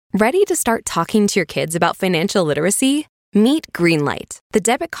Ready to start talking to your kids about financial literacy? Meet Greenlight, the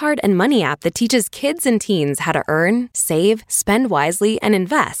debit card and money app that teaches kids and teens how to earn, save, spend wisely, and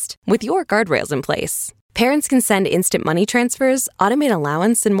invest with your guardrails in place. Parents can send instant money transfers, automate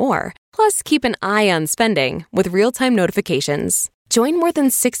allowance, and more. Plus, keep an eye on spending with real-time notifications. Join more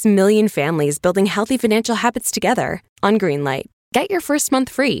than 6 million families building healthy financial habits together on Greenlight. Get your first month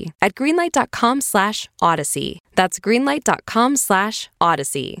free at greenlight.com/Odyssey. That's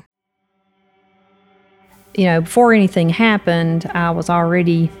greenlight.com/Odyssey. You know, before anything happened, I was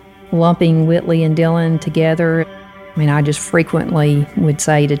already lumping Whitley and Dylan together. I mean, I just frequently would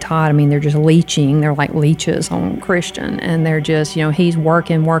say to Todd, I mean, they're just leeching. They're like leeches on Christian. And they're just, you know, he's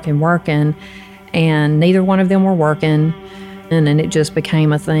working. And neither one of them were working. And then it just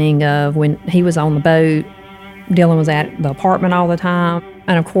became a thing of when he was on the boat, Dylan was at the apartment all the time.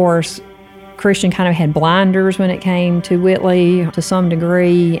 And of course, Christian kind of had blinders when it came to Whitley to some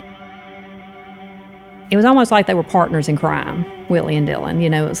degree. It was almost like they were partners in crime, Whitley and Dylan. You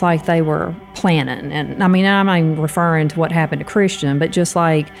know, it's like they were planning. And I mean, I'm not even referring to what happened to Christian, but just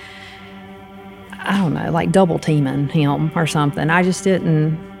like, I don't know, like double teaming him or something. I just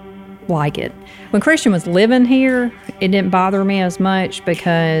didn't like it. When Christian was living here, it didn't bother me as much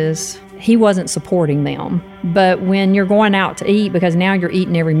because he wasn't supporting them. But when you're going out to eat, because now you're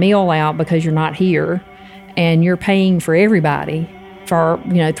eating every meal out because you're not here, and you're paying for everybody for,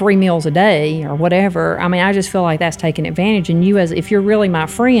 you know, 3 meals a day or whatever, I mean, I just feel like that's taking advantage. And you, as if you're really my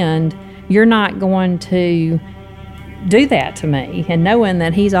friend, you're not going to do that to me. And knowing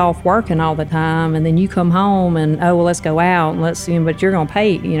that he's off working all the time, and then you come home and, oh, well, let's go out and let's, you know, but you're going to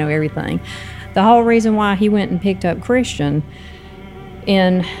pay, you know, everything. The whole reason why he went and picked up Christian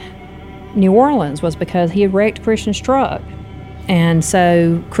in New Orleans was because he had wrecked Christian's truck. And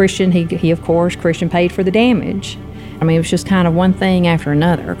so Christian, he of course, Christian paid for the damage. I mean, it was just kind of one thing after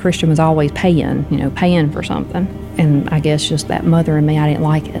another. Christian was always paying for something. And I guess just that mother in me, I didn't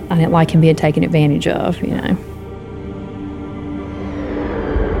like it. I didn't like him being taken advantage of, you know.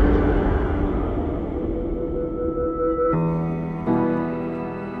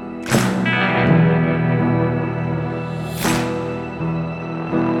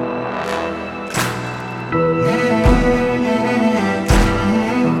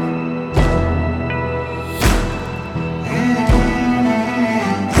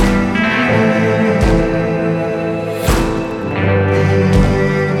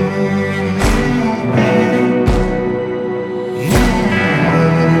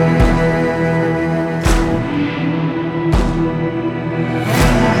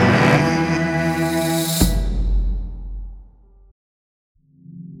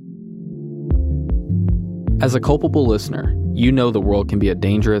 As a culpable listener, you know the world can be a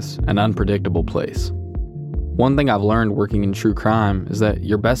dangerous and unpredictable place. One thing I've learned working in true crime is that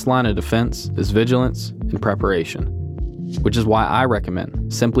your best line of defense is vigilance and preparation, which is why I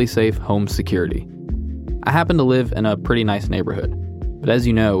recommend SimpliSafe Home Security. I happen to live in a pretty nice neighborhood, but as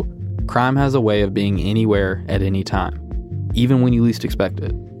you know, crime has a way of being anywhere at any time, even when you least expect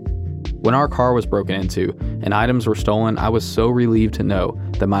it. When our car was broken into and items were stolen, I was so relieved to know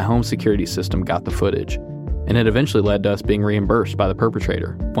that my home security system got the footage, and it eventually led to us being reimbursed by the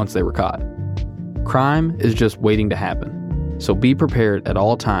perpetrator once they were caught. Crime is just waiting to happen, so be prepared at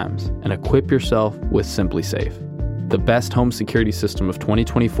all times and equip yourself with SimpliSafe, the best home security system of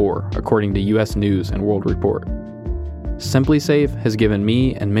 2024 according to U.S. News and World Report. SimpliSafe has given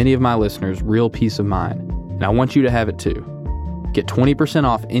me and many of my listeners real peace of mind, and I want you to have it too. Get 20%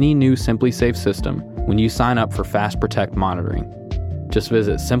 off any new SimpliSafe system when you sign up for Fast Protect monitoring. Just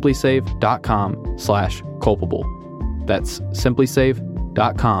visit simplisafe.com/culpable. That's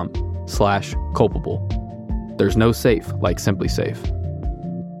simplisafe.com/culpable. There's no safe like SimpliSafe.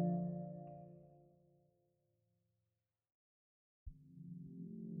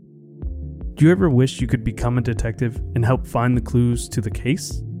 Do you ever wish you could become a detective and help find the clues to the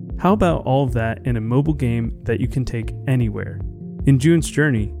case? How about all of that in a mobile game that you can take anywhere? In June's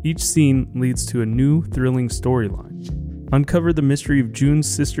Journey, each scene leads to a new, thrilling storyline. Uncover the mystery of June's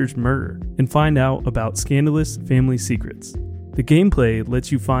sister's murder and find out about scandalous family secrets. The gameplay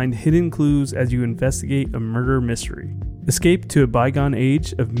lets you find hidden clues as you investigate a murder mystery. Escape to a bygone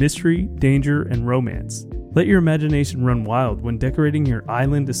age of mystery, danger, and romance. Let your imagination run wild when decorating your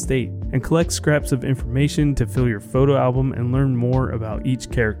island estate and collect scraps of information to fill your photo album and learn more about each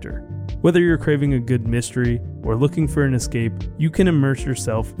character. Whether you're craving a good mystery or looking for an escape, you can immerse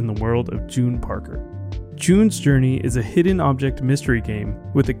yourself in the world of June Parker. June's Journey is a hidden object mystery game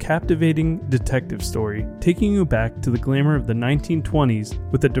with a captivating detective story taking you back to the glamour of the 1920s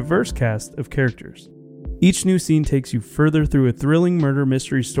with a diverse cast of characters. Each new scene takes you further through a thrilling murder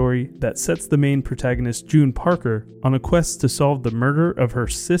mystery story that sets the main protagonist, June Parker, on a quest to solve the murder of her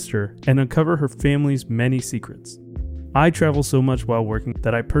sister and uncover her family's many secrets. I travel so much while working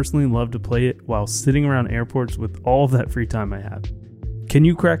that I personally love to play it while sitting around airports with all that free time I have. Can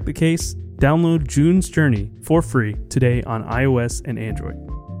you crack the case? Download June's Journey for free today on iOS and Android.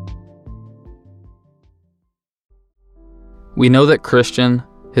 We know that Christian,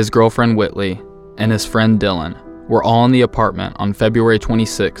 his girlfriend Whitley, and his friend Dylan were all in the apartment on February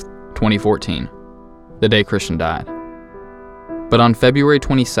 26, 2014, the day Christian died. But on February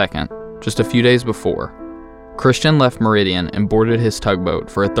 22nd, just a few days before, Christian left Meridian and boarded his tugboat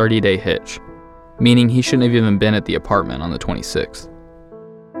for a 30-day hitch, meaning he shouldn't have even been at the apartment on the 26th.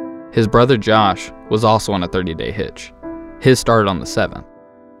 His brother Josh was also on a 30-day hitch. His started on the 7th.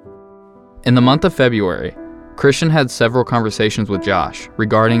 In the month of February, Christian had several conversations with Josh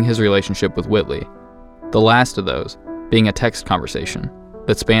regarding his relationship with Whitley, the last of those being a text conversation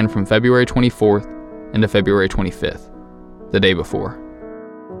that spanned from February 24th into February 25th, the day before.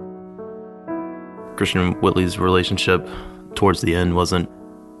 Christian and Whitley's relationship towards the end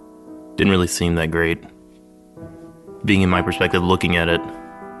didn't really seem that great. Being in my perspective, looking at it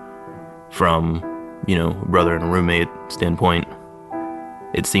from, brother and roommate standpoint,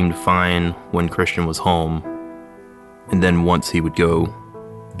 it seemed fine when Christian was home. And then once he would go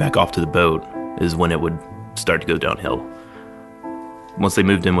back off to the boat is when it would start to go downhill. Once they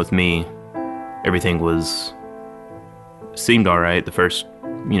moved in with me, everything seemed all right. The first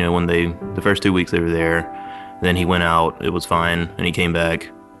 2 weeks they were there, then he went out, it was fine, and he came back.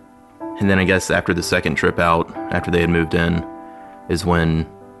 And then I guess after the second trip out, after they had moved in, is when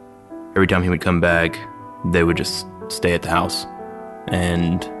every time he would come back, they would just stay at the house.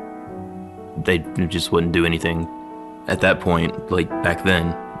 And they just wouldn't do anything. At that point, back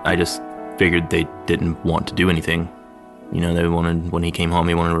then, I just figured they didn't want to do anything. They wanted, when he came home,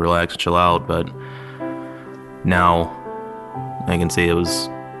 he wanted to relax, chill out, but now I can see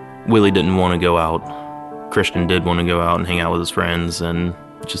Willie didn't want to go out. Christian did want to go out and hang out with his friends, and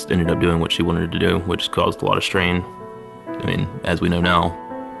just ended up doing what she wanted to do, which caused a lot of strain. As we know now,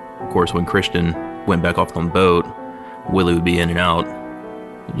 of course, when Christian went back off on the boat, Willie would be in and out,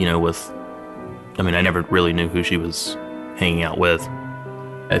 I never really knew who she was hanging out with.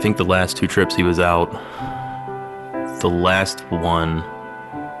 I think the last 2 trips he was out, the last one,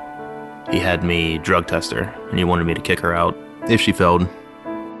 he had me drug test her, and he wanted me to kick her out if she failed.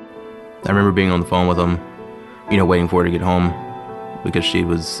 I remember being on the phone with him, waiting for her to get home, because she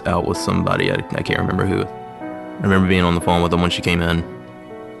was out with somebody, I can't remember who. I remember being on the phone with him when she came in,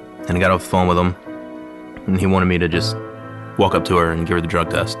 and I got off the phone with him, and he wanted me to just walk up to her and give her the drug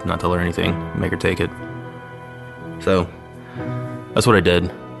test, not tell her anything, make her take it. So, that's what I did.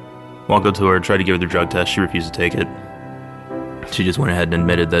 Walked up to her, tried to give her the drug test, she refused to take it. She just went ahead and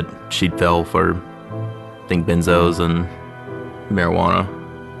admitted that she'd fell for, I think, benzos and marijuana.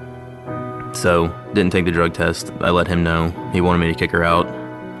 So, didn't take the drug test. I let him know. He wanted me to kick her out.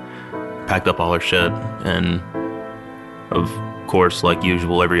 Packed up all her shit, and of course, like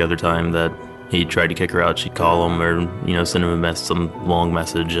usual, every other time that he tried to kick her out, she'd call him or, send him some long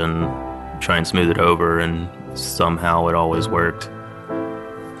message and try and smooth it over, and somehow it always worked.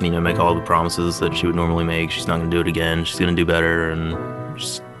 Make all the promises that she would normally make. She's not going to do it again. She's going to do better, and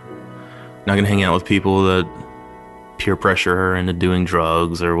just not going to hang out with people that peer pressure her into doing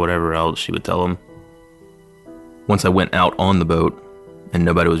drugs or whatever else she would tell him. Once I went out on the boat and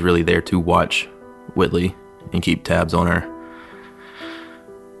nobody was really there to watch Whitley and keep tabs on her,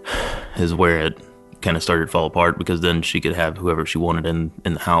 is where it kind of started to fall apart, because then she could have whoever she wanted in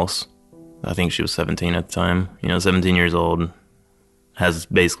the house. I think she was 17 at the time. 17 years old, has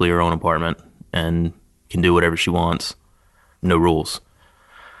basically her own apartment, and can do whatever she wants. No rules.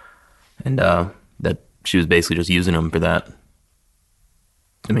 And that she was basically just using him for that.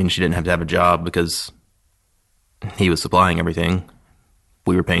 She didn't have to have a job because he was supplying everything.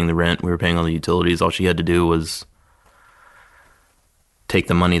 We were paying the rent, we were paying all the utilities. All she had to do was take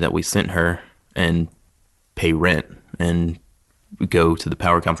the money that we sent her and pay rent and go to the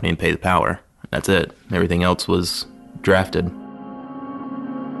power company and pay the power. That's it. Everything else was drafted.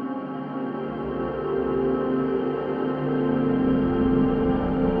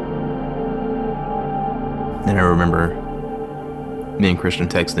 And I remember me and Christian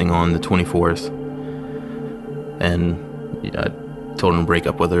texting on the 24th, and I told him to break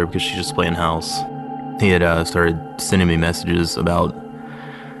up with her because she's just playing house. He had started sending me messages about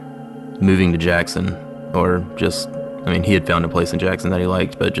moving to Jackson, or just, he had found a place in Jackson that he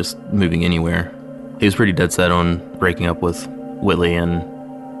liked, but just moving anywhere. He was pretty dead set on breaking up with Whitley, and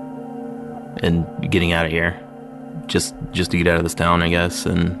and getting out of here. Just to get out of this town, I guess,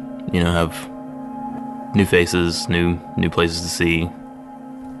 and, have new faces, new places to see,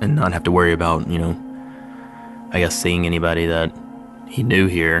 and not have to worry about, I guess, seeing anybody that he knew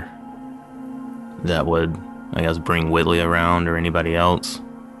here that would, I guess, bring Whitley around or anybody else.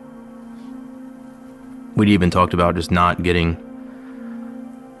 We'd even talked about just not getting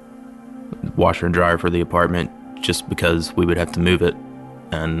washer and dryer for the apartment just because we would have to move it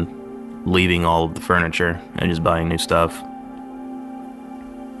and leaving all of the furniture and just buying new stuff.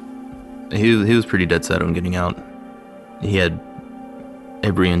 He was pretty dead set on getting out. He had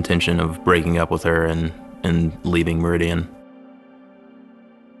every intention of breaking up with her and leaving Meridian.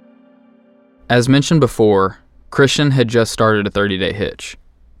 As mentioned before, Christian had just started a 30-day hitch.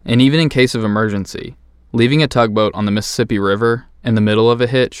 And even in case of emergency, leaving a tugboat on the Mississippi River in the middle of a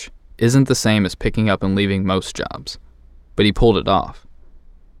hitch isn't the same as picking up and leaving most jobs. But he pulled it off.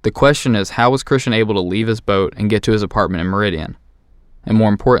 The question is, how was Christian able to leave his boat and get to his apartment in Meridian? And more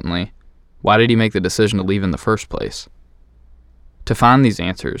importantly, why did he make the decision to leave in the first place? To find these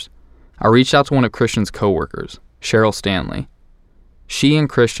answers, I reached out to one of Christian's coworkers, Cheryl Stanley. She and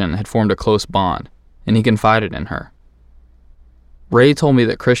Christian had formed a close bond, and he confided in her. Ray told me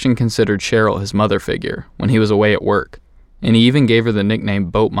that Christian considered Cheryl his mother figure when he was away at work, and he even gave her the nickname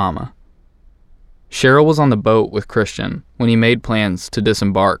Boat Mama. Cheryl was on the boat with Christian when he made plans to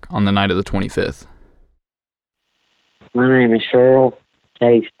disembark on the night of the 25th. My name is Cheryl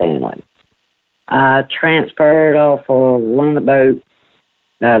K. Stanley. I transferred off of one of the boats.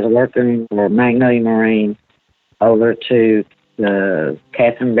 I was working for Magnolia Marine over to the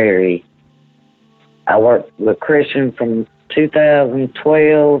Captain Berry. I worked with Christian from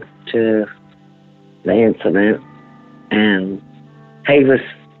 2012 to the incident, and he was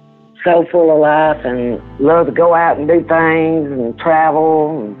so full of life and loved to go out and do things and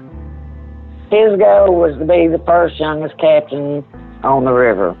travel. His goal was to be the first youngest captain on the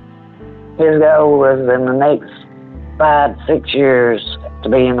river. His goal was in the next 5-6 years to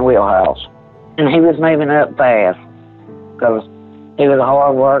be in the wheelhouse. And he was moving up fast because he was a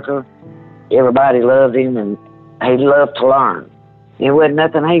hard worker. Everybody loved him, and he loved to learn. There wasn't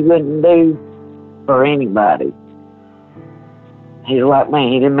nothing he wouldn't do for anybody. He's like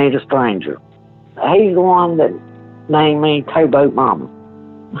me. He didn't meet a stranger. He's the one that named me Towboat Mama.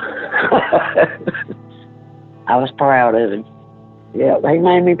 I was proud of him. Yeah, he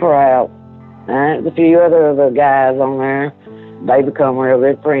made me proud. And a few other of the guys on there, they become real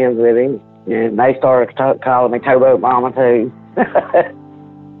good friends with him. And they started calling me Towboat Mama, too.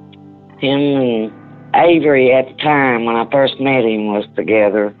 Him and Avery at the time, when I first met him, was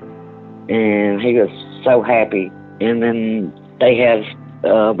together. And he was so happy. And then they had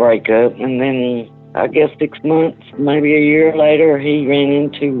a breakup, and then I guess 6 months, maybe a year later, he ran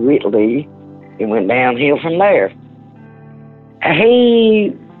into Whitley and went downhill from there.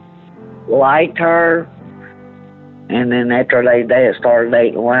 He liked her, and then after they had started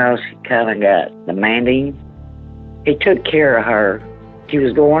dating a while, she kind of got demanding. He took care of her. She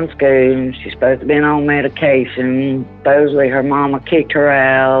was going to school. She's supposed to have been on medication. Supposedly her mama kicked her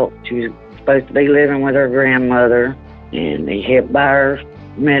out. She was supposed to be living with her grandmother. And he helped buy her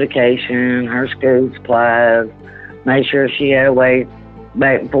medication, her school supplies, made sure she had a way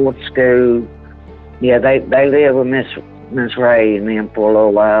back and forth to school. Yeah, they lived with Miss Ray and them for a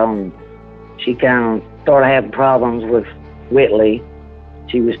little while, and she kind of started having problems with Whitley.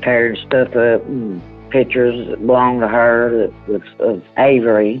 She was tearing stuff up, and pictures that belonged to her that was of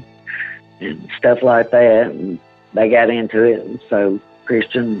Avery and stuff like that, and they got into it, and so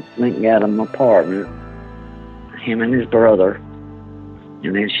Christian went and got him an apartment, him and his brother,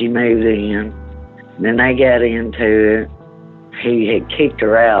 and then she moved in. And then they got into it. He had kicked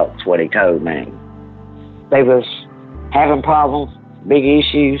her out, is what he told me. They was having problems, big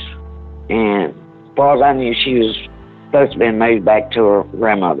issues, and as far as I knew, she was supposed to be moved back to her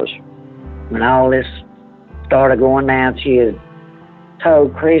grandmother's. When all this started going down, she had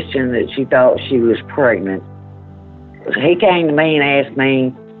told Christian that she thought she was pregnant. So he came to me and asked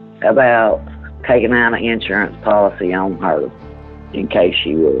me about taking out an insurance policy on her in case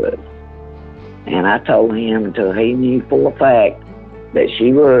she was. And I told him until he knew for a fact that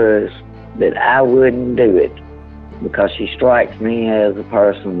she was, that I wouldn't do it, because she strikes me as a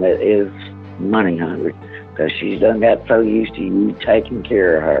person that is money hungry, because she's done got so used to you taking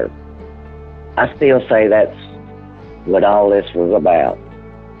care of her. I still say that's what all this was about,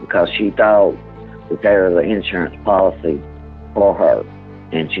 because she thought that there was an insurance policy for her,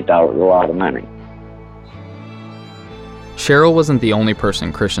 and she thought it was a lot of money. Cheryl wasn't the only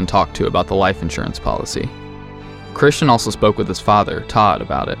person Christian talked to about the life insurance policy. Christian also spoke with his father, Todd,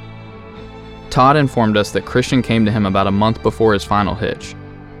 about it. Todd informed us that Christian came to him about a month before his final hitch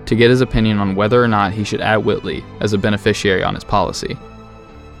to get his opinion on whether or not he should add Whitley as a beneficiary on his policy.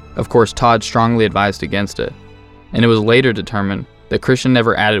 Of course, Todd strongly advised against it, and it was later determined that Christian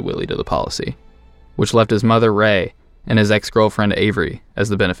never added Whitley to the policy, which left his mother, Ray, and his ex-girlfriend, Avery, as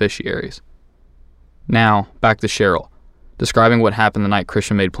the beneficiaries. Now, back to Cheryl, describing what happened the night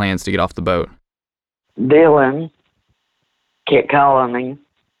Christian made plans to get off the boat. Dylan kept calling me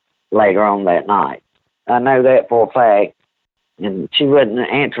later on that night. I know that for a fact. And she wasn't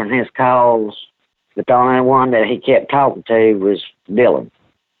answering his calls, but the only one that he kept talking to was Dylan.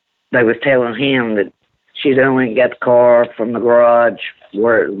 They was telling him that she'd only got the car from the garage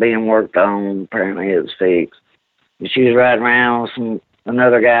where it was being worked on. Apparently it was fixed. And she was riding around with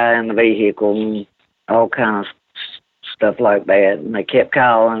another guy in the vehicle and all kind of stuff like that. And they kept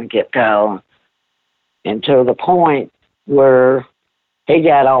calling, until the point where he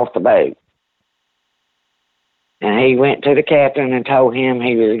got off the boat. And he went to the captain and told him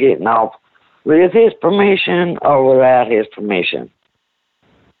he was getting off with his permission or without his permission,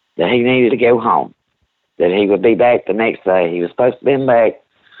 that he needed to go home, that he would be back the next day. He was supposed to be back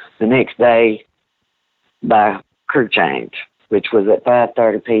the next day by crew change, which was at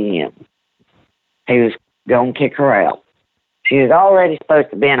 5:30 p.m. He was going to kick her out. She was already supposed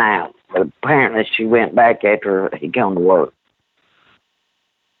to have been out, but apparently she went back after he come to work.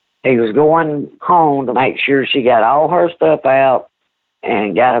 He was going home to make sure she got all her stuff out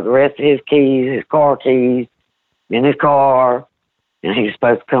and got the rest of his keys, his car keys, in his car, and he was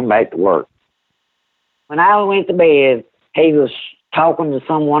supposed to come back to work. When I went to bed, he was talking to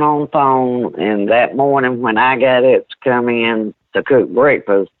someone on the phone, and that morning when I got up to come in to cook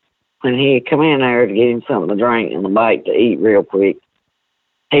breakfast, when he had come in there to get him something to drink and a bite to eat real quick,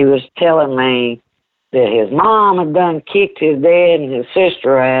 he was telling me that his mom had done kicked his dad and his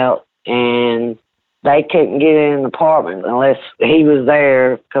sister out, and they couldn't get in the apartment unless he was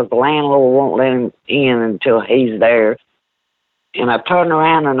there because the landlord won't let him in until he's there. And I turned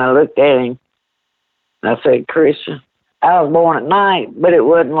around and I looked at him, and I said, Christian, I was born at night, but it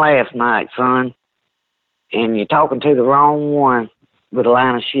wasn't last night, son. And you're talking to the wrong one with a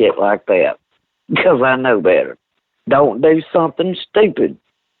line of shit like that, because I know better. Don't do something stupid.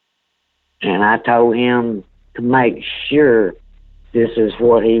 And I told him to make sure this is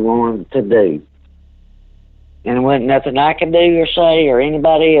what he wanted to do. And there wasn't nothing I could do or say or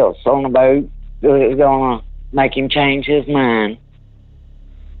anybody else on the boat that was going to make him change his mind.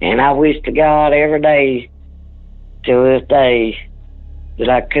 And I wish to God every day till this day that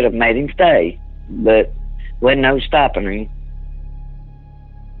I could have made him stay, but wasn't no stopping him.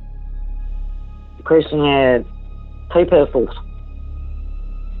 Christian had 2 pistols.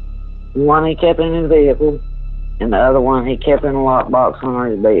 One he kept in his vehicle, and the other one he kept in a lockbox under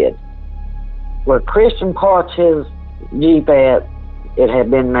his bed. Where Christian parked his Jeep at, it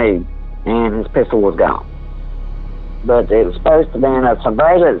had been moved, and his pistol was gone. But it was supposed to have been a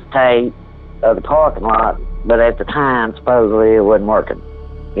surveillance tape of the parking lot, but at the time, supposedly, it wasn't working.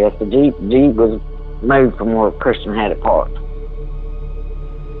 Yes, the Jeep was moved from where Christian had it parked.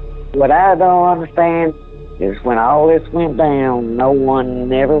 What I don't understand is when all this went down, no one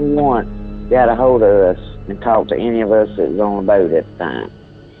never once got a hold of us and talked to any of us that was on the boat at the time.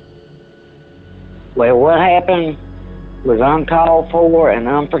 Well, what happened was uncalled for and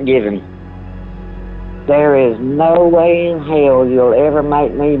unforgiven. There is no way in hell you'll ever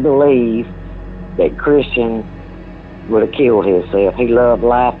make me believe that Christian would have killed himself. He loved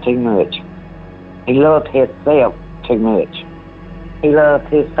life too much. He loved himself too much. He loved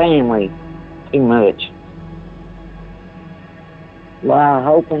his family too much. Well, I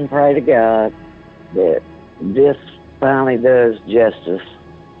hope and pray to God that this finally does justice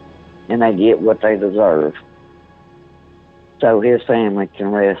and they get what they deserve, so his family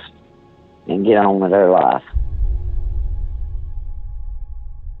can rest and get on with their life.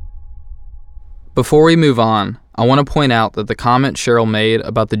 Before we move on, I want to point out that the comment Cheryl made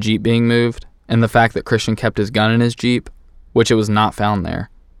about the Jeep being moved and the fact that Christian kept his gun in his Jeep, which it was not found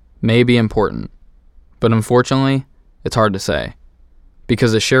there, may be important. But unfortunately, it's hard to say.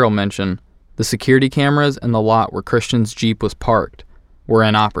 Because as Cheryl mentioned, the security cameras in the lot where Christian's Jeep was parked were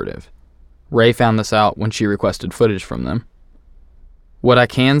inoperative. Ray found this out when she requested footage from them. What I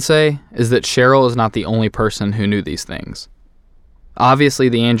can say is that Cheryl is not the only person who knew these things. Obviously,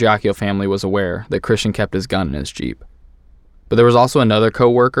 the Andriacchio family was aware that Christian kept his gun in his Jeep. But there was also another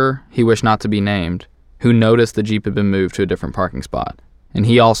co-worker, he wished not to be named, who noticed the Jeep had been moved to a different parking spot, and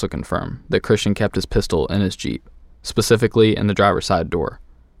he also confirmed that Christian kept his pistol in his Jeep, specifically in the driver's side door.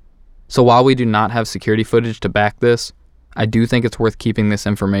 So while we do not have security footage to back this, I do think it's worth keeping this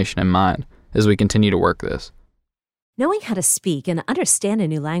information in mind as we continue to work this. Knowing how to speak and understand a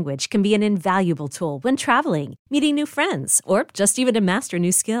new language can be an invaluable tool when traveling, meeting new friends, or just even to master a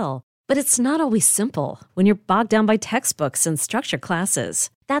new skill. But it's not always simple when you're bogged down by textbooks and structured classes.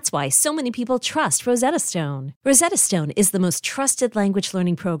 That's why so many people trust Rosetta Stone. Rosetta Stone is the most trusted language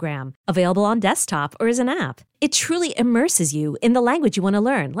learning program, available on desktop or as an app. It truly immerses you in the language you want to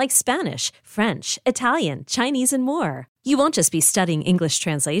learn, like Spanish, French, Italian, Chinese, and more. You won't just be studying English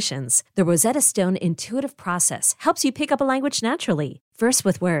translations. The Rosetta Stone intuitive process helps you pick up a language naturally, first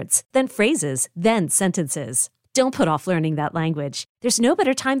with words, then phrases, then sentences. Don't put off learning that language. There's no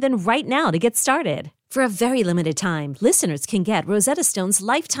better time than right now to get started. For a very limited time, listeners can get Rosetta Stone's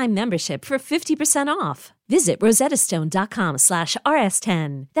lifetime membership for 50% off. Visit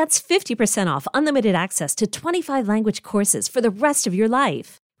rosettastone.com/rs10. That's 50% off unlimited access to 25 language courses for the rest of your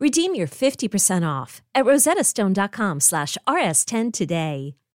life. Redeem your 50% off at rosettastone.com/rs10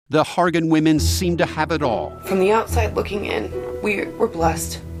 today. The Hargan women seem to have it all. From the outside looking in, we were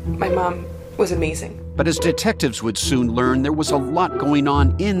blessed. My mom was amazing. But as detectives would soon learn, there was a lot going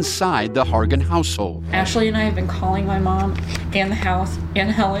on inside the Hargan household. Ashley and I have been calling my mom and the house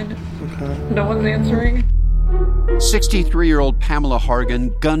and Helen. No one's answering. 63-year-old Pamela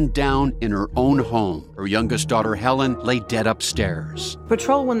Hargan gunned down in her own home. Her youngest daughter, Helen, lay dead upstairs.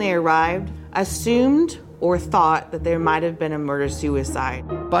 Patrol, when they arrived, assumed or thought that there might have been a murder-suicide.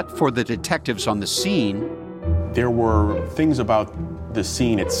 But for the detectives on the scene, there were things about the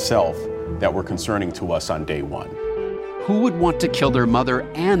scene itself that were concerning to us on day one. Who would want to kill their mother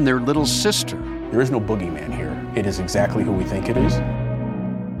and their little sister? There is no boogeyman here. It is exactly who we think it is.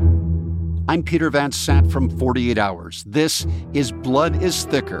 I'm Peter Van Sant from 48 Hours. This is Blood is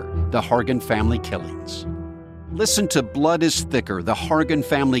Thicker, the Hargan Family Killings. Listen to Blood is Thicker, the Hargan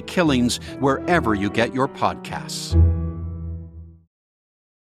Family Killings, wherever you get your podcasts.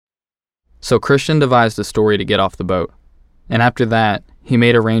 So Christian devised a story to get off the boat. And after that, he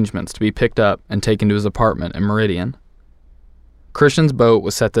made arrangements to be picked up and taken to his apartment in Meridian. Christian's boat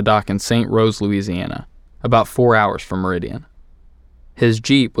was set to dock in St. Rose, Louisiana, about 4 hours from Meridian. His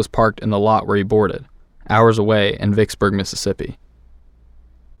Jeep was parked in the lot where he boarded, hours away in Vicksburg, Mississippi.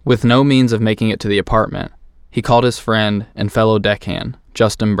 With no means of making it to the apartment, he called his friend and fellow deckhand,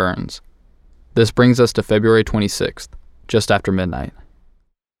 Justin Burns. This brings us to February 26th, just after midnight.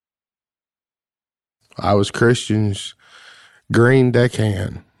 I was Christian's green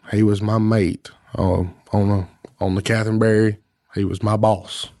deckhand. He was my mate on the Catherine Berry. He was my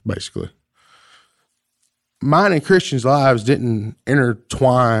boss, basically. Mine and Christian's lives didn't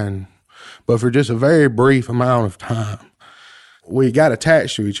intertwine, but for just a very brief amount of time. We got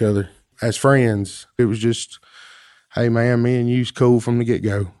attached to each other as friends. It was just, hey man, me and you's cool from the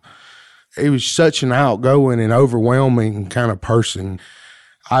get-go. He was such an outgoing and overwhelming kind of person.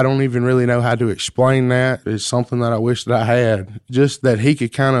 I don't even really know how to explain that. It's something that I wish that I had. Just that he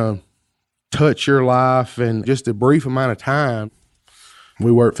could kind of touch your life in just a brief amount of time.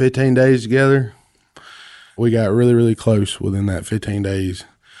 We worked 15 days together. We got really, really close within that 15 days.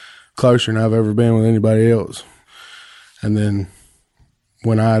 Closer than I've ever been with anybody else. And then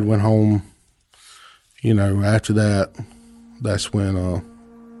when I went home, after that, that's when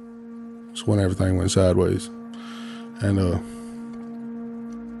everything went sideways. And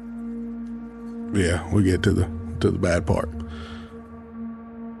yeah, we get to the bad part.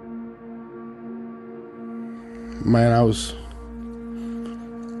 Man, I was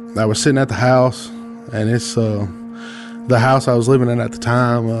sitting at the house, and it's the house I was living in at the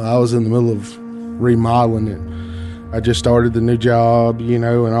time. I was in the middle of remodeling it. I just started the new job,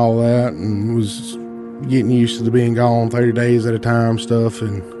 and all that, and was getting used to being gone 30 days at a time stuff.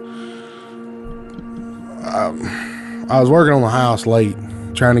 And I was working on the house late,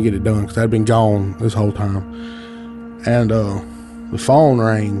 trying to get it done because I'd been gone this whole time. And the phone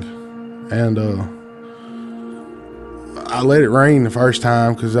rang, and I let it ring the first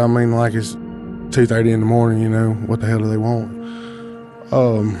time because, it's 2:30 in the morning, what the hell do they want?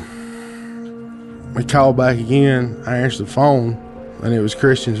 I called back again. I answered the phone, and it was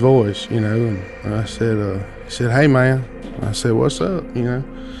Christian's voice, and I said, he said, hey, man. I said, what's up, I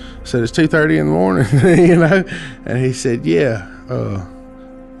said, it's 2:30 in the morning, and he said, yeah.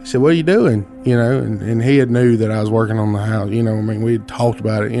 He said, what are you doing, and he had knew that I was working on the house, we had talked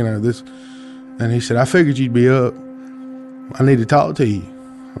about it, this, and he said, I figured you'd be up. I need to talk to you.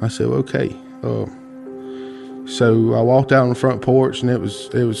 I said, okay. So I walked out on the front porch, and it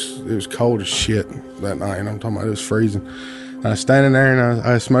was cold as shit that night. I'm talking about it was freezing. And I was standing there, and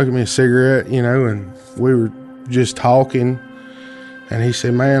I was smoking me a cigarette, and we were just talking. And he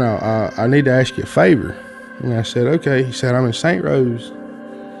said, man, I need to ask you a favor. And I said, okay. He said, I'm in St. Rose,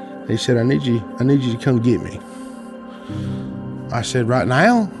 He said, I need you to come get me. I said, right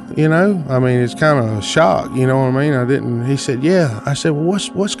now? You know, I mean, it's kind of a shock, you know what I mean? He said, yeah. I said, well,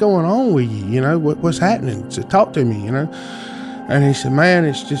 what's going on with you? You know, what's happening? So talk to me, you know? And he said, man,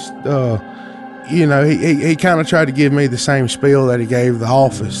 it's just, you know, he kind of tried to give me the same spiel that he gave the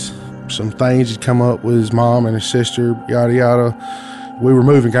office. Some things had come up with his mom and his sister, yada, yada. We were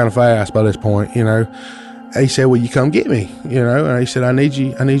moving kind of fast by this point, you know. He said, well, you come get me, you know? And he said, I need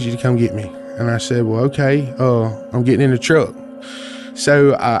you to come get me. And I said, well, okay, I'm getting in the truck.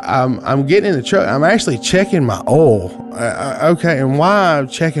 So I'm getting in the truck. I'm actually checking my oil. Okay, and why I'm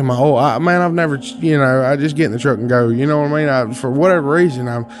checking my oil? I've never, you know, I just get in the truck and go. You know what I mean? For whatever reason,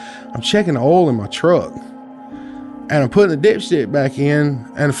 I'm checking the oil in my truck, and I'm putting the dipstick back in,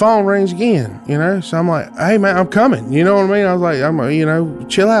 and the phone rings again. You know, so I'm like, hey man, I'm coming. You know what I mean? I was like, you know,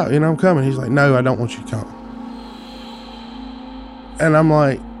 chill out. You know, I'm coming. He's like, no, I don't want you to come. And I'm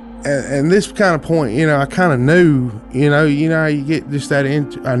like. And this kind of point, you know, I kind of knew, you know, you get just that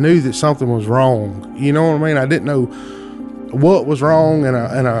I knew that something was wrong. You know what I mean? I didn't know what was wrong, and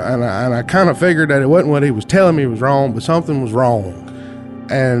I kind of figured that it wasn't what he was telling me was wrong, but something was wrong.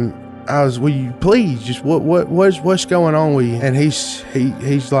 And I was, will you please just what's going on with you? And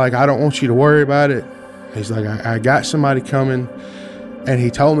he's like, I don't want you to worry about it. He's like, I got somebody coming, and he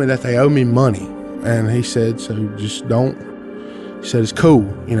told me that they owe me money, and he said, so just don't. He said, it's cool,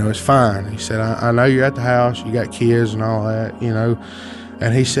 you know, it's fine. He said, I know you're at the house, you got kids and all that, you know.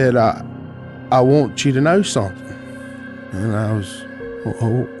 And he said, I want you to know something. And I was,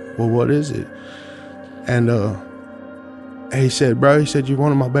 well, what is it? And he said, bro, he said, you're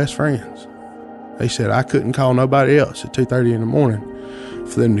one of my best friends. He said, I couldn't call nobody else at 2:30 in the morning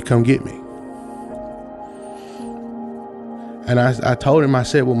for them to come get me. And I told him, I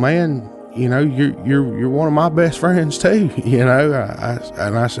said, well, man, you know, you're one of my best friends too, you know.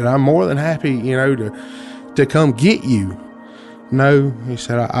 I said, I'm more than happy, you know, to come get you. No, he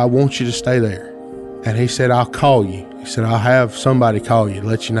said, I want you to stay there. And he said, I'll call you. He said, I'll have somebody call you to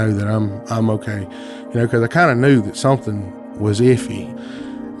let you know that I'm okay. You know, because I kind of knew that something was iffy.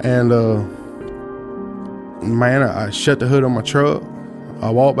 And man, I shut the hood on my truck. I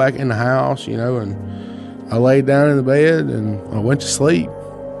walked back in the house, you know, and I laid down in the bed and I went to sleep.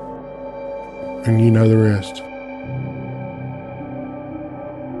 And you know the rest.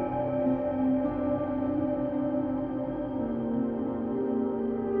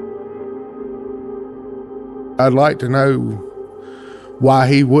 I'd like to know why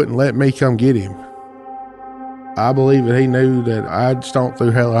he wouldn't let me come get him. I believe that he knew that I'd stomped through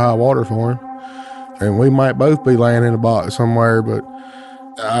hell or high water for him. And we might both be laying in a box somewhere, but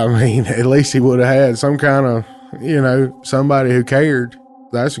I mean, at least he would have had some kind of, you know, somebody who cared.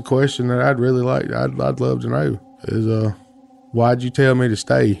 That's a question that I'd really like. I'd love to know is, why'd you tell me to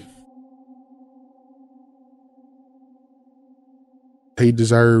stay? He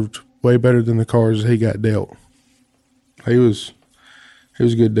deserved way better than the cards that he got dealt. He was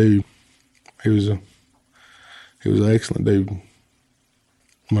a good dude. He was an excellent dude.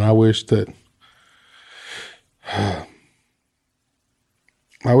 I wish I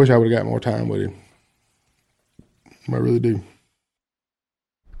would have got more time with him. I really do.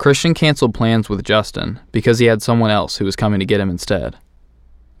 Christian canceled plans with Justin because he had someone else who was coming to get him instead.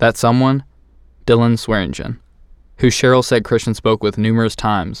 That someone, Dylan Swearingen, who Cheryl said Christian spoke with numerous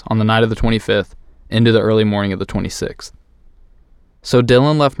times on the night of the 25th into the early morning of the 26th. So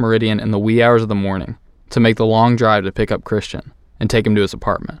Dylan left Meridian in the wee hours of the morning to make the long drive to pick up Christian and take him to his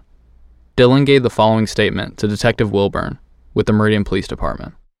apartment. Dylan gave the following statement to Detective Wilburn with the Meridian Police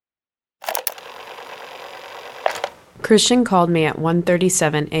Department. Christian called me at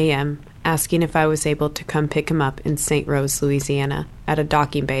 1:37 a.m. asking if I was able to come pick him up in St. Rose, Louisiana, at a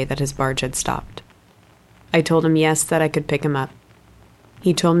docking bay that his barge had stopped. I told him yes, that I could pick him up.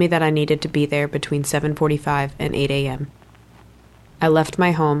 He told me that I needed to be there between 7:45 and 8 a.m. I left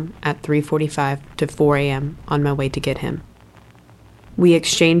my home at 3:45 to 4 a.m. on my way to get him. We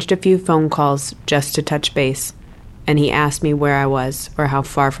exchanged a few phone calls just to touch base, and he asked me where I was or how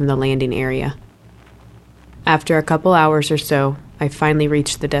far from the landing area. After a couple hours or so, I finally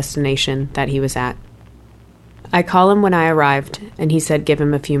reached the destination that he was at. I called him when I arrived, and he said give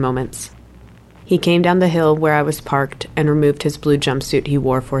him a few moments. He came down the hill where I was parked and removed his blue jumpsuit he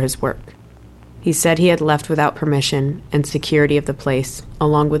wore for his work. He said he had left without permission, and security of the place,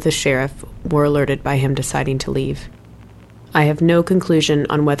 along with the sheriff, were alerted by him deciding to leave. I have no conclusion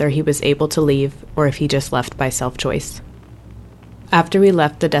on whether he was able to leave or if he just left by self-choice. After we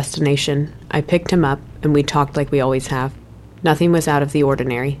left the destination, I picked him up and we talked like we always have. Nothing was out of the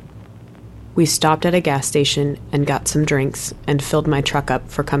ordinary. We stopped at a gas station and got some drinks and filled my truck up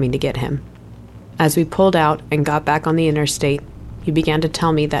for coming to get him. As we pulled out and got back on the interstate, he began to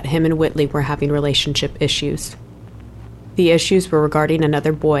tell me that him and Whitley were having relationship issues. The issues were regarding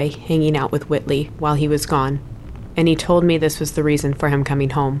another boy hanging out with Whitley while he was gone, and he told me this was the reason for him coming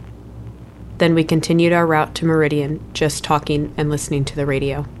home. Then we continued our route to Meridian, just talking and listening to the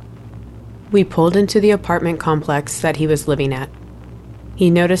radio. We pulled into the apartment complex that he was living at. He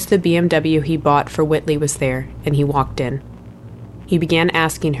noticed the BMW he bought for Whitley was there, and he walked in. He began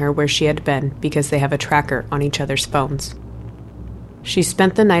asking her where she had been because they have a tracker on each other's phones. She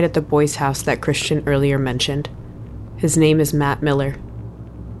spent the night at the boy's house that Christian earlier mentioned. His name is Matt Miller.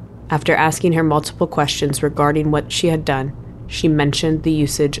 After asking her multiple questions regarding what she had done, she mentioned the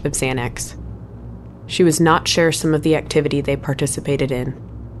usage of Xanax. She was not sure some of the activity they participated in.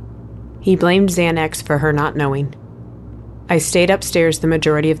 He blamed Xanax for her not knowing. I stayed upstairs the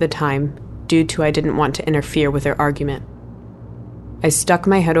majority of the time due to I didn't want to interfere with their argument. I stuck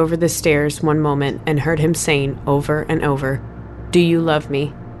my head over the stairs one moment and heard him saying over and over, "Do you love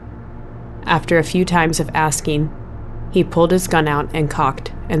me?" After a few times of asking, he pulled his gun out and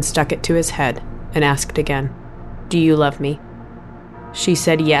cocked and stuck it to his head and asked again, "Do you love me?" She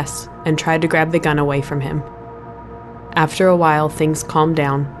said yes and tried to grab the gun away from him. After a while, things calmed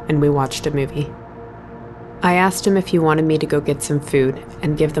down and we watched a movie. I asked him if he wanted me to go get some food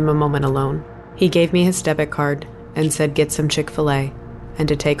and give them a moment alone. He gave me his debit card and said get some Chick-fil-A and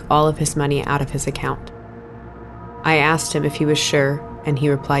to take all of his money out of his account. I asked him if he was sure, and he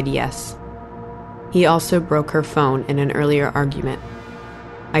replied yes. He also broke her phone in an earlier argument.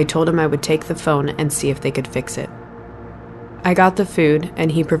 I told him I would take the phone and see if they could fix it. I got the food,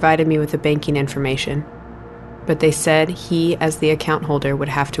 and he provided me with the banking information, but they said he, as the account holder, would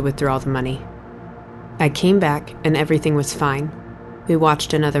have to withdraw the money. I came back, and everything was fine. We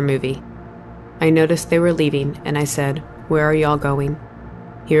watched another movie. I noticed they were leaving, and I said, "Where are y'all going?"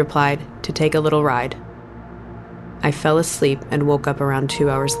 He replied, "To take a little ride." I fell asleep and woke up around 2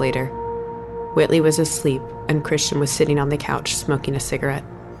 hours later. Whitley was asleep, and Christian was sitting on the couch smoking a cigarette.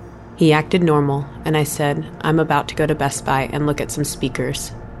 He acted normal, and I said, "I'm about to go to Best Buy and look at some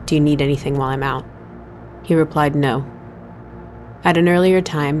speakers. Do you need anything while I'm out?" He replied no. At an earlier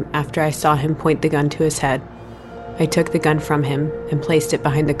time, after I saw him point the gun to his head, I took the gun from him and placed it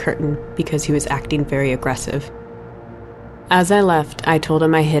behind the curtain because he was acting very aggressive. As I left, I told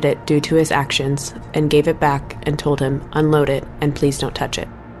him I hid it due to his actions and gave it back and told him, "Unload it and please don't touch it."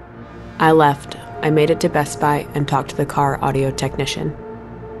 I left. I made it to Best Buy and talked to the car audio technician.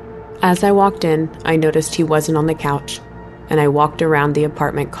 As I walked in, I noticed he wasn't on the couch, and I walked around the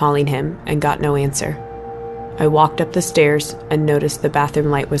apartment calling him and got no answer. I walked up the stairs and noticed the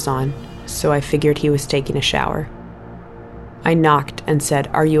bathroom light was on, so I figured he was taking a shower. I knocked and said,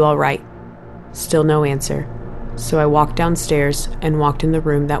 "Are you all right?" Still no answer, so I walked downstairs and walked in the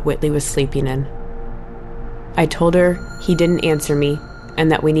room that Whitley was sleeping in. I told her he didn't answer me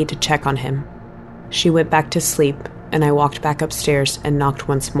and that we need to check on him. She went back to sleep, and I walked back upstairs and knocked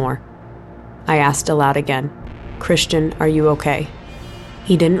once more. I asked aloud again, "Christian, are you okay?"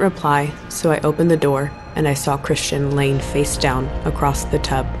 He didn't reply, so I opened the door and I saw Christian laying face down across the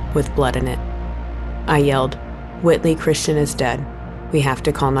tub with blood in it. I yelled, "Whitley, Christian is dead. We have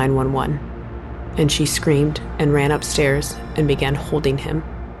to call 911. And she screamed and ran upstairs and began holding him.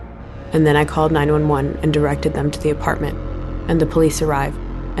 And then I called 911 and directed them to the apartment, and the police arrived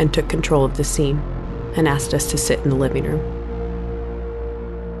and took control of the scene and asked us to sit in the living room.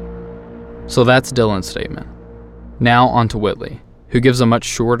 So that's Dylan's statement. Now on to Whitley, who gives a much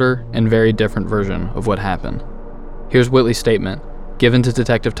shorter and very different version of what happened. Here's Whitley's statement, given to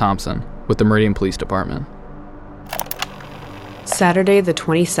Detective Thompson with the Meridian Police Department. Saturday the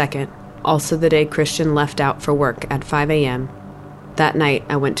 22nd, also the day Christian left out for work at 5 a.m., that night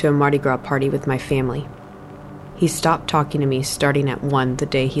I went to a Mardi Gras party with my family. He stopped talking to me starting at 1 the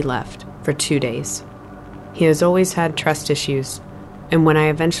day he left, for 2 days. He has always had trust issues, and when I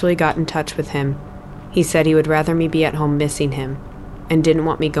eventually got in touch with him, he said he would rather me be at home missing him and didn't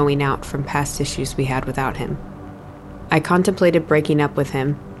want me going out from past issues we had without him. I contemplated breaking up with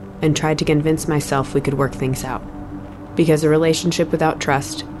him and tried to convince myself we could work things out, because a relationship without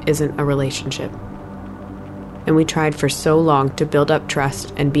trust isn't a relationship. And we tried for so long to build up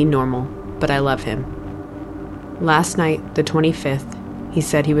trust and be normal, but I love him. Last night, the 25th, he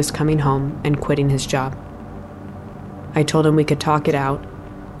said he was coming home and quitting his job. I told him we could talk it out,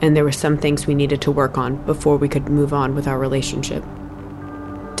 and there were some things we needed to work on before we could move on with our relationship.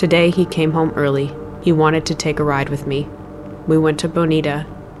 Today, he came home early. He wanted to take a ride with me. We went to Bonita,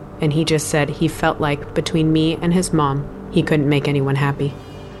 and he just said he felt like between me and his mom, he couldn't make anyone happy.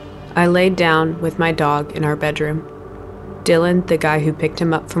 I laid down with my dog in our bedroom. Dylan, the guy who picked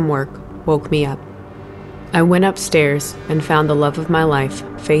him up from work, woke me up. I went upstairs and found the love of my life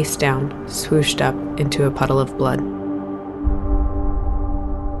face down, swooshed up into a puddle of blood.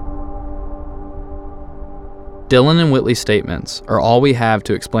 Dylan and Whitley's statements are all we have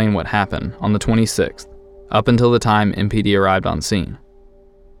to explain what happened on the 26th, up until the time MPD arrived on scene.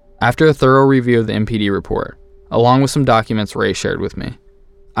 After a thorough review of the MPD report, along with some documents Ray shared with me,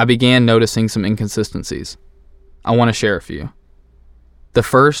 I began noticing some inconsistencies. I want to share a few. The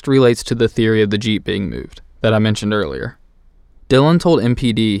first relates to the theory of the Jeep being moved that I mentioned earlier. Dylan told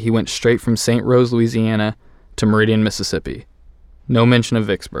MPD he went straight from St. Rose, Louisiana to Meridian, Mississippi. No mention of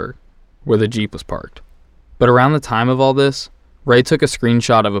Vicksburg, where the Jeep was parked. But around the time of all this, Ray took a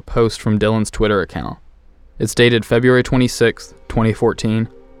screenshot of a post from Dylan's Twitter account. It's dated February 26, 2014,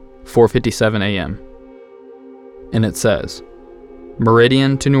 4:57 a.m. And it says,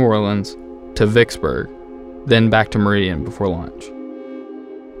 Meridian to New Orleans to Vicksburg, then back to Meridian before lunch.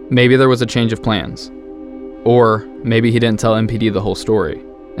 Maybe there was a change of plans. Or maybe he didn't tell MPD the whole story,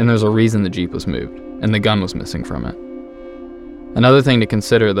 and there's a reason the Jeep was moved, and the gun was missing from it. Another thing to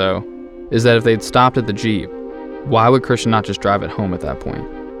consider, though, is that if they'd stopped at the Jeep, why would Christian not just drive it home at that point?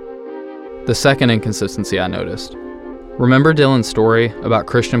 The second inconsistency I noticed. Remember Dylan's story about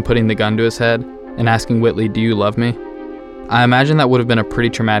Christian putting the gun to his head and asking Whitley, "Do you love me?" I imagine that would have been a pretty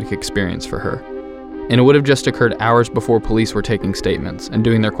traumatic experience for her, and it would have just occurred hours before police were taking statements and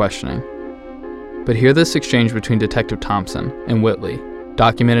doing their questioning. But hear this exchange between Detective Thompson and Whitley,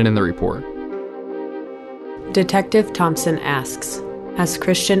 documented in the report. Detective Thompson asks, has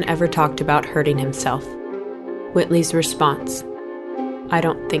Christian ever talked about hurting himself? Whitley's response, I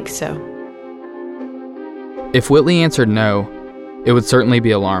don't think so. If Whitley answered no, it would certainly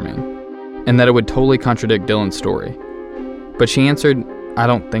be alarming, and that it would totally contradict Dylan's story. But she answered, I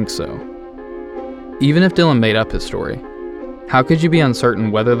don't think so. Even if Dylan made up his story, how could you be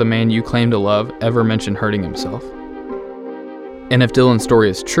uncertain whether the man you claim to love ever mentioned hurting himself? And if Dylan's story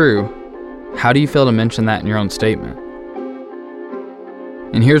is true, how do you fail to mention that in your own statement?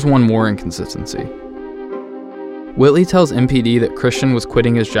 And here's one more inconsistency. Whitley tells MPD that Christian was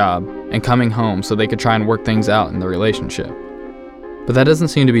quitting his job and coming home so they could try and work things out in the relationship. But that doesn't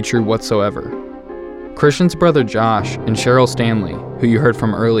seem to be true whatsoever. Christian's brother Josh and Cheryl Stanley, who you heard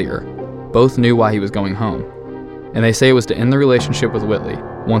from earlier, both knew why he was going home. And they say it was to end the relationship with Whitley,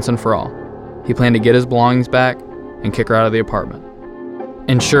 once and for all. He planned to get his belongings back and kick her out of the apartment.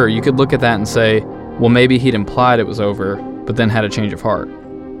 And sure, you could look at that and say, well, maybe he'd implied it was over, but then had a change of heart.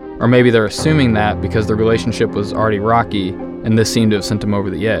 Or maybe they're assuming that because the relationship was already rocky and this seemed to have sent him over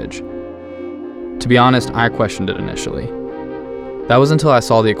the edge. To be honest, I questioned it initially. That was until I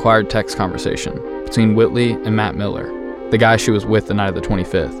saw the acquired text conversation between Whitley and Matt Miller, the guy she was with the night of the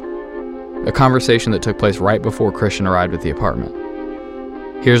 25th. A conversation that took place right before Christian arrived at the apartment.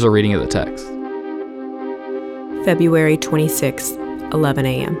 Here's a reading of the text. February 26th, 11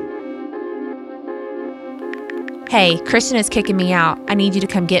 a.m. Hey, Christian is kicking me out. I need you to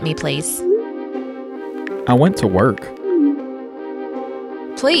come get me, please. I went to work.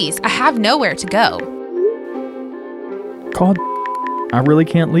 Please, I have nowhere to go. Call. I really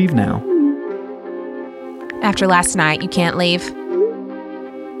can't leave now. After last night, you can't leave?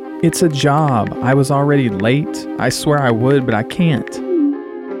 It's a job. I was already late. I swear I would, but I can't.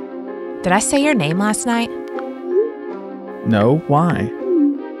 Did I say your name last night? No, why?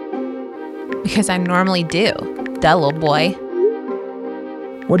 Because I normally do. Duh, little boy.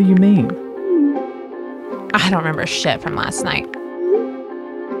 What do you mean? I don't remember shit from last night.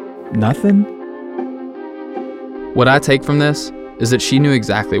 Nothing? What I take from this is that she knew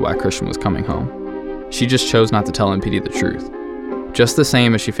exactly why Christian was coming home. She just chose not to tell MPD the truth. Just the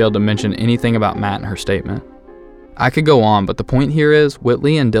same as she failed to mention anything about Matt in her statement. I could go on, but the point here is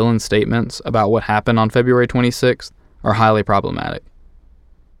Whitley and Dylan's statements about what happened on February 26th are highly problematic.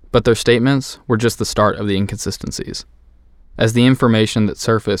 But their statements were just the start of the inconsistencies, as the information that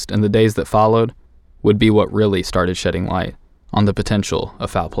surfaced in the days that followed would be what really started shedding light on the potential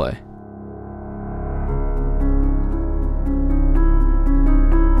of foul play.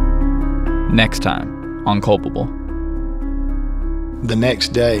 Next time on Culpable. The next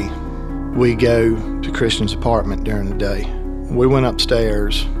day, we go to Christian's apartment during the day. We went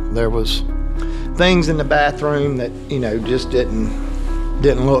upstairs. There was things in the bathroom that, just didn't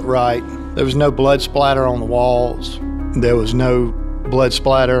look right. There was no blood splatter on the walls. There was no blood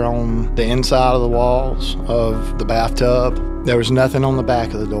splatter on the inside of the walls of the bathtub. There was nothing on the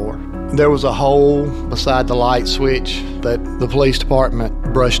back of the door. There was a hole beside the light switch that the police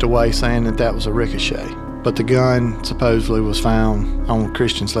department brushed away, saying that was a ricochet. But the gun supposedly was found on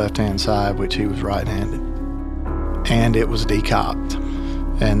Christian's left-hand side, which he was right-handed. And it was decocked.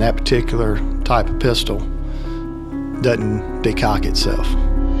 And that particular type of pistol doesn't decock itself.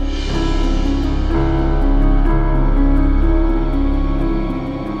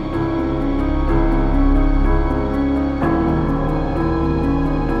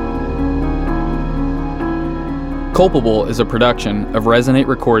 Culpable is a production of Resonate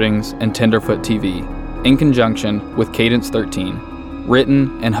Recordings and Tenderfoot TV, in conjunction with Cadence 13,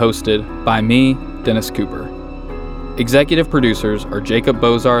 written and hosted by me, Dennis Cooper. Executive producers are Jacob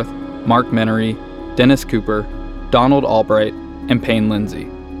Bozarth, Mark Menery, Dennis Cooper, Donald Albright, and Payne Lindsay.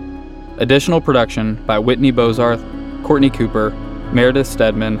 Additional production by Whitney Bozarth, Courtney Cooper, Meredith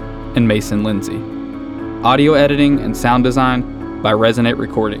Stedman, and Mason Lindsay. Audio editing and sound design by Resonate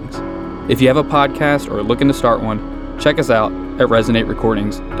Recordings. If you have a podcast or are looking to start one, check us out at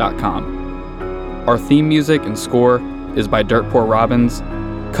resonaterecordings.com. Our theme music and score is by Dirt Poor Robbins,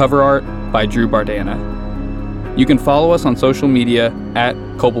 cover art by Drew Bardana. You can follow us on social media at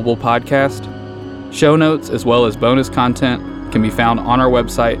Culpable Podcast. Show notes as well as bonus content can be found on our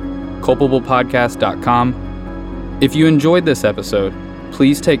website, culpablepodcast.com. If you enjoyed this episode,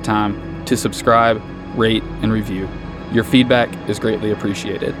 please take time to subscribe, rate, and review. Your feedback is greatly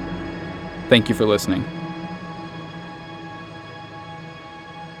appreciated. Thank you for listening.